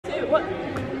What?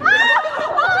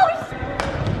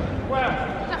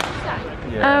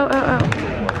 Oh, oh,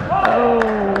 oh.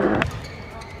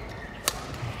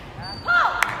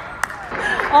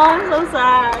 Oh, I'm so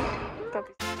sad.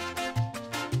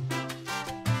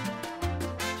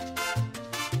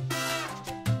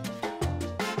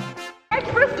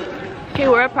 Okay,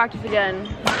 we're at practice again.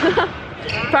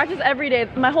 Practice every day.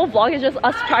 My whole vlog is just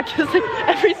us practicing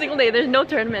every single day. There's no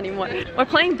tournament anymore. We're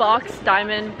playing box,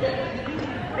 diamond.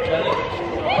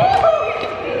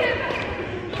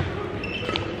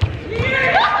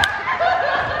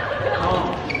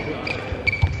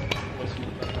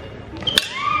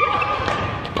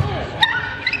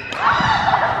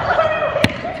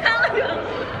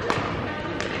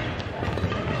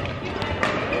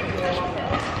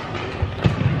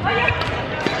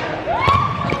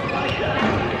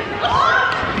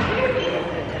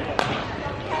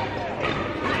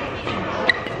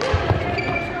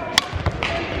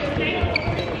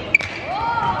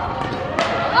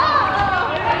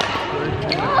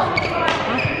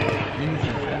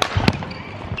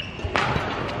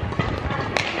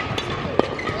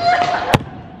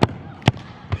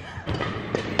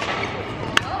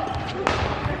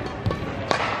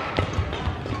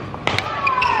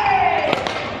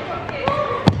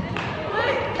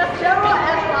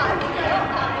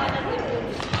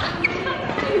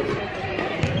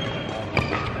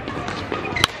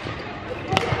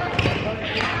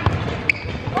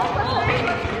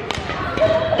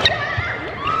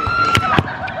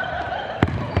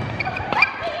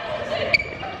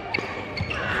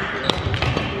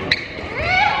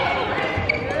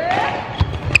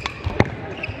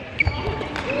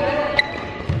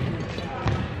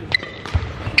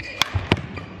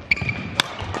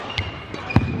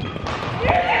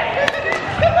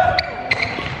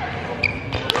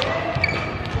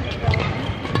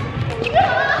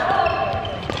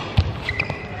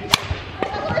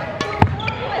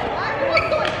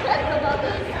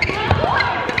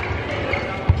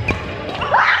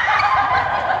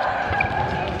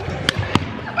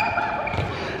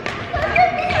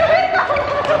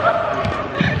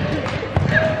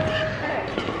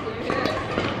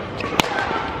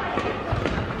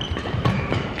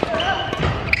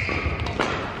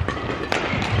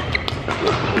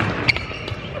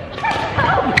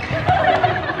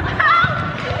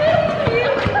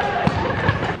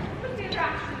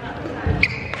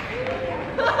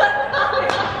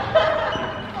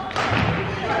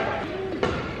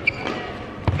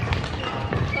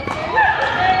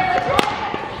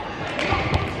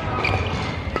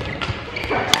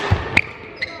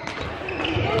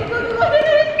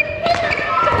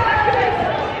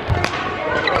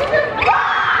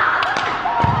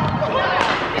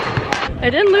 I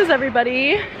didn't lose,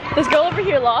 everybody. This girl over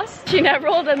here lost. She net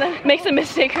rolled and then makes a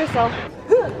mistake herself.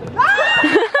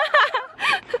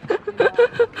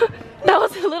 That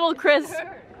was a little Chris. Okay,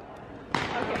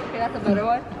 that's a better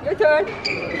one. Your turn.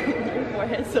 Your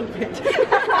forehead's so big. 2,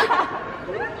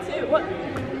 1.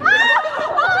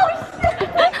 Oh shit!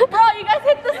 Bro, you guys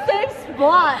hit the same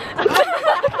spot.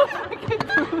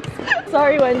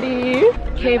 Sorry, Wendy.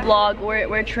 Okay, vlog,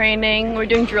 we're training, we're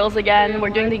doing drills again. We're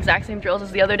doing the exact same drills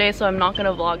as the other day, so I'm not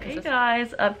gonna vlog. Hey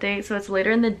guys, update. So it's later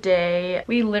in the day.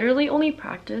 We literally only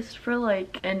practiced for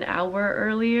like an hour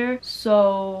earlier,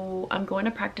 so I'm going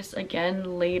to practice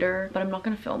again later, but I'm not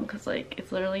gonna film because like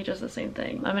it's literally just the same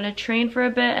thing. I'm gonna train for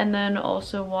a bit and then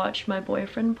also watch my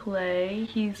boyfriend play.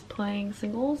 He's playing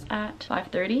singles at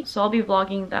 5:30, so I'll be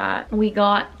vlogging that. We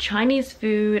got Chinese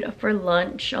food for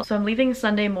lunch, so I'm leaving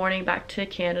Sunday morning back to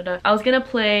Canada. I was gonna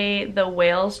play the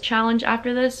Wales challenge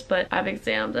after this, but I have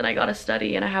exams and I gotta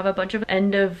study, and I have a bunch of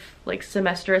end of like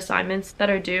semester assignments that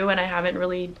are due and I haven't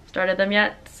really started them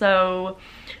yet. So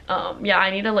yeah,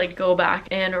 I need to like go back.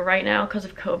 And right now, because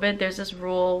of COVID, there's this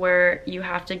rule where you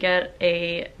have to get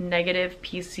a negative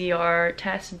PCR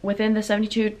test within the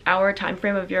 72-hour time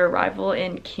frame of your arrival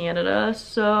in Canada.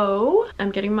 So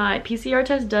I'm getting my PCR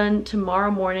test done tomorrow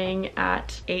morning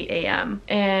at 8 a.m.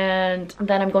 and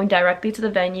then I'm going directly to the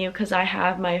venue because I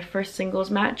have my first singles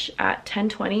match at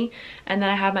 10:20 and then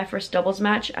I have my first doubles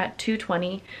match at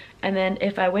 2:20, and then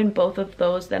if I win both of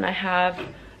those, then I have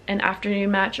an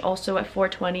afternoon match also at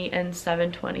 4:20 and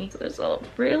 7:20. So there's a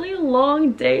really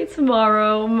long day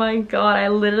tomorrow. Oh my god, I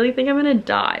literally think I'm gonna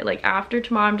die. Like after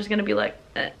tomorrow, I'm just gonna be like,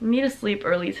 I need to sleep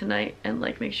early tonight and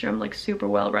like make sure I'm like super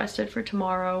well rested for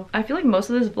tomorrow. I feel like most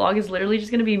of this vlog is literally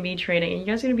just gonna be me training and you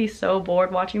guys are gonna be so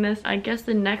bored watching this. I guess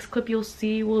the next clip you'll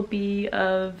see will be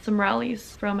of some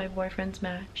rallies from my boyfriend's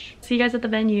match. See you guys at the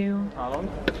venue.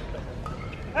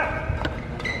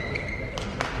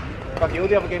 Fuck it, all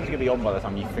the other games are gonna be on by the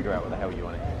time you figure out what the hell you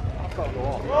want it. You're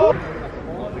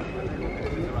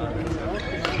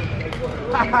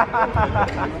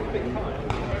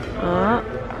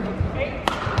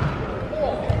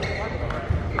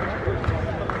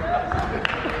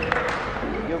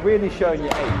really showing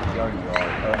your age, aren't you?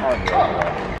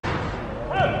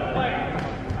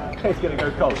 It's gonna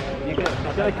go cold.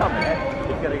 It's gonna come here.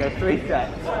 It's gonna go 3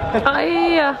 sets. Oh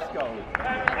yeah.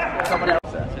 Someone else.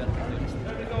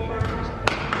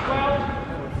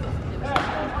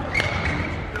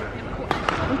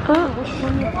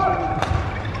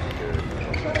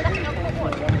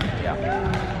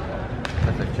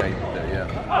 That's a change there, yeah.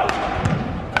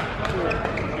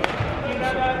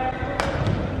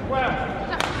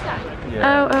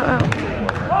 Oh, oh, oh.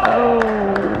 Oh.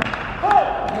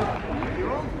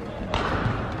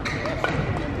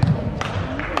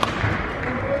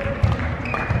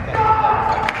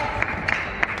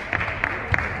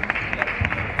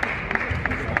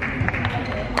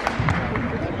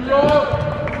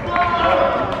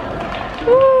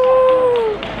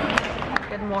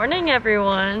 Good morning,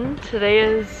 everyone. Today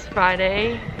is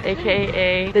Friday,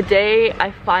 aka the day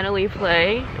I finally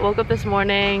play. Woke up this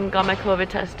morning, got my COVID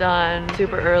test done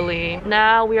super early.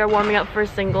 Now we are warming up for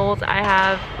singles. I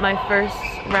have my first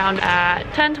round at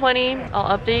 10:20.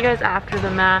 I'll update you guys after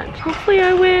the match. Hopefully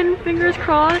I win, fingers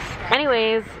crossed.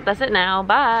 Anyways, that's it now.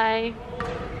 Bye.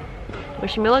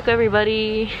 Wishing me luck,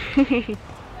 everybody.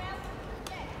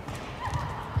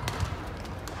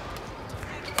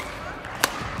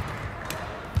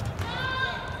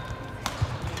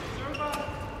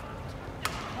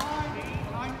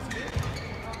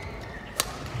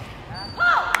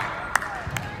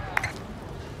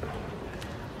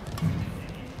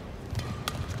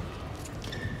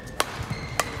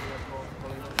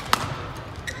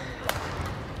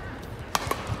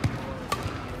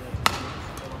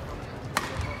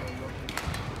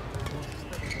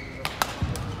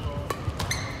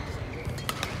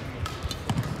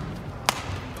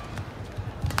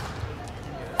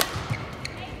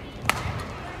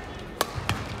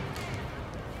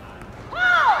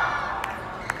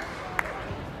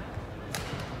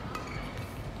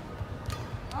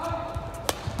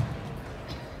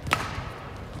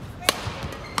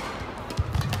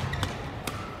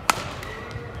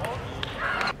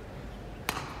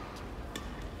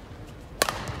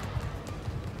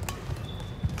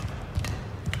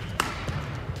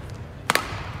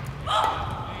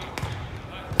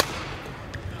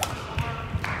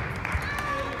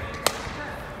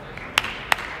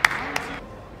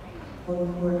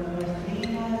 On court number 3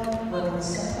 now, Will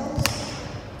Simmons,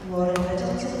 Lauren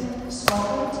Middleton,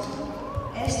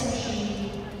 Scotland, Esther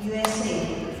Shee, USA.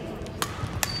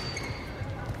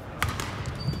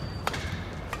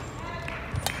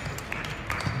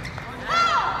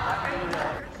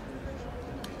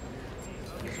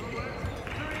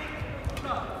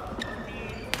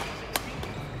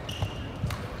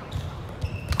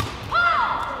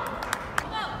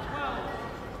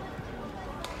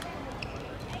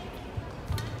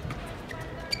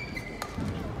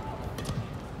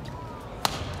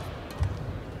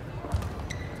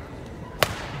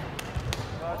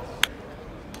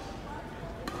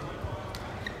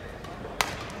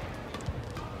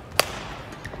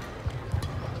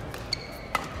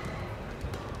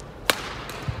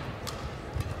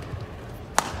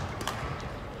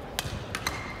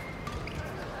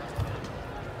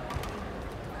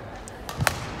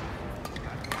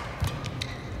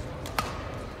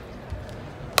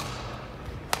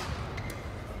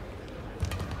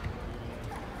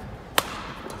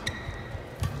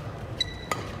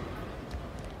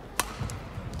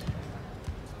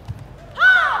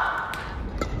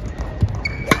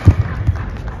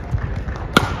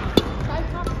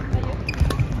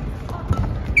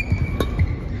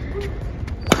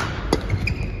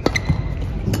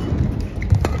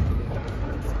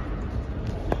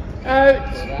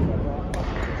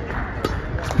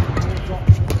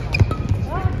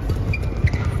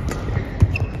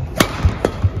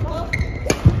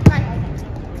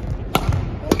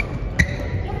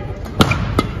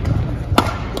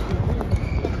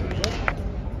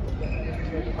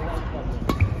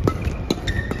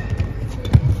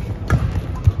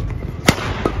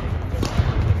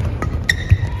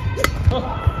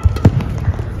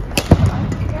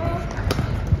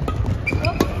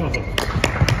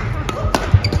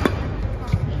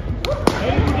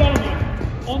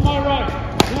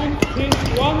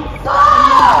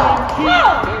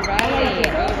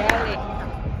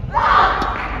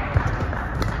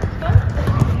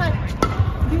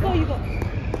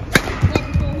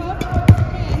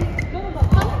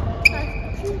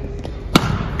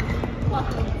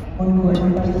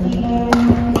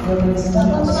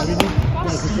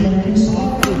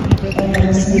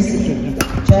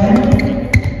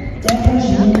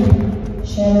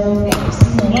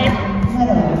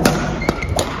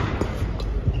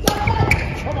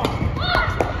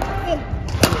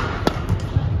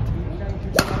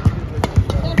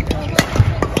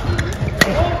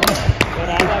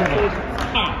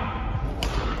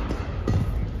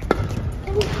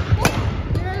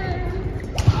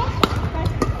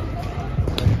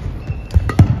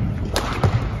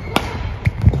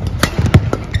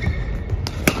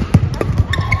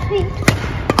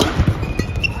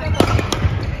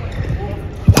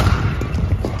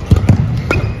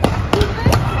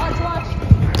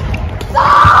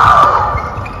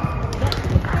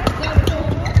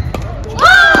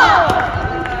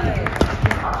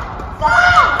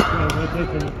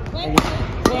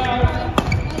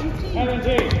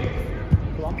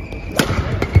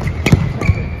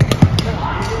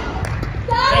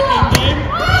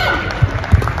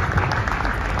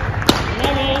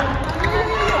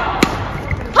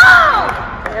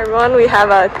 Everyone, we have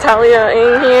Talia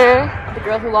in here, the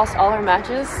girl who lost all her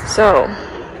matches. So,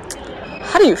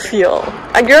 how do you feel?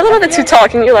 You're a little bit too tall.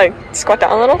 Can you like squat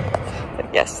down a little?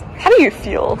 Yes. How do you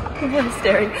feel? Everyone's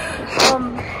staring.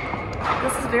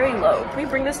 This is very low. Can we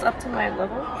bring this up to my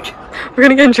level? We're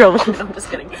gonna get in trouble. No, I'm just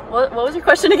kidding. What was your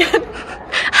question again?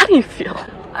 How do you feel?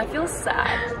 I feel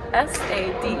sad.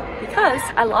 S-A-D. Because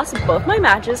I lost both my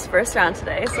matches first round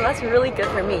today, so that's really good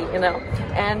for me, you know?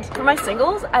 And for my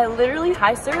singles, I literally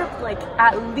high serve like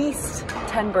at least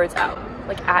 10 birds out.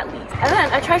 Like at least. And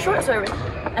then I tried short serving,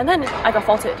 and then I got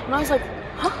faulted. And I was like,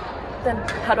 huh? Then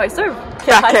how do I serve?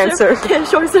 Can't serve. Can't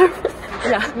short serve.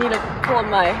 Yeah, I need to pull up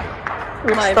my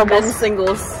men's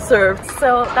singles serve.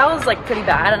 So that was like pretty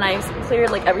bad, and I cleared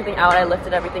like everything out. I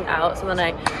lifted everything out, so then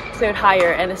I cleared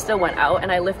higher and it still went out,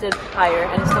 and I lifted higher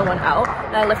and it still went out,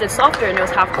 and I lifted softer and it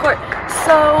was half court.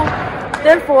 So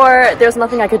therefore there's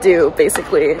nothing I could do,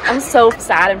 basically. I'm so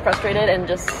sad and frustrated and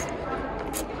just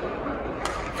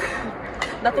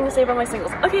nothing to say about my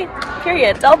singles. Okay,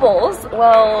 period. Doubles.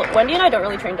 Well, Wendy and I don't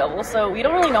really train doubles, so we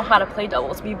don't really know how to play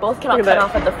doubles. We both cannot cut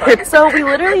off at the front. So we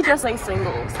literally just like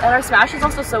singles. And our smash is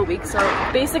also so weak, so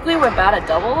basically we're bad at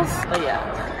doubles. But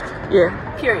yeah.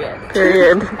 Yeah. Period.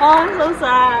 Period. Oh, I'm so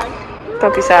sad.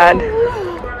 Don't be sad.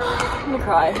 I'm gonna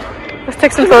cry. Let's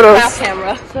take some photos. Half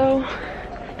camera. So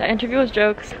that interview was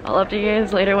jokes. I'll update you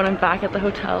guys later when I'm back at the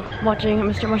hotel watching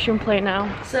Mr. Mushroom play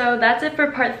now. So that's it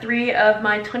for part 3 of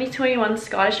my 2021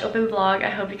 Scottish Open vlog. I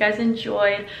hope you guys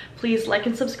enjoyed. Please like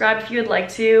and subscribe if you would like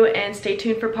to, and stay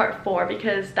tuned for part 4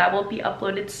 because that will be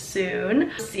uploaded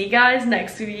soon. See you guys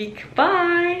next week.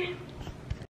 Bye!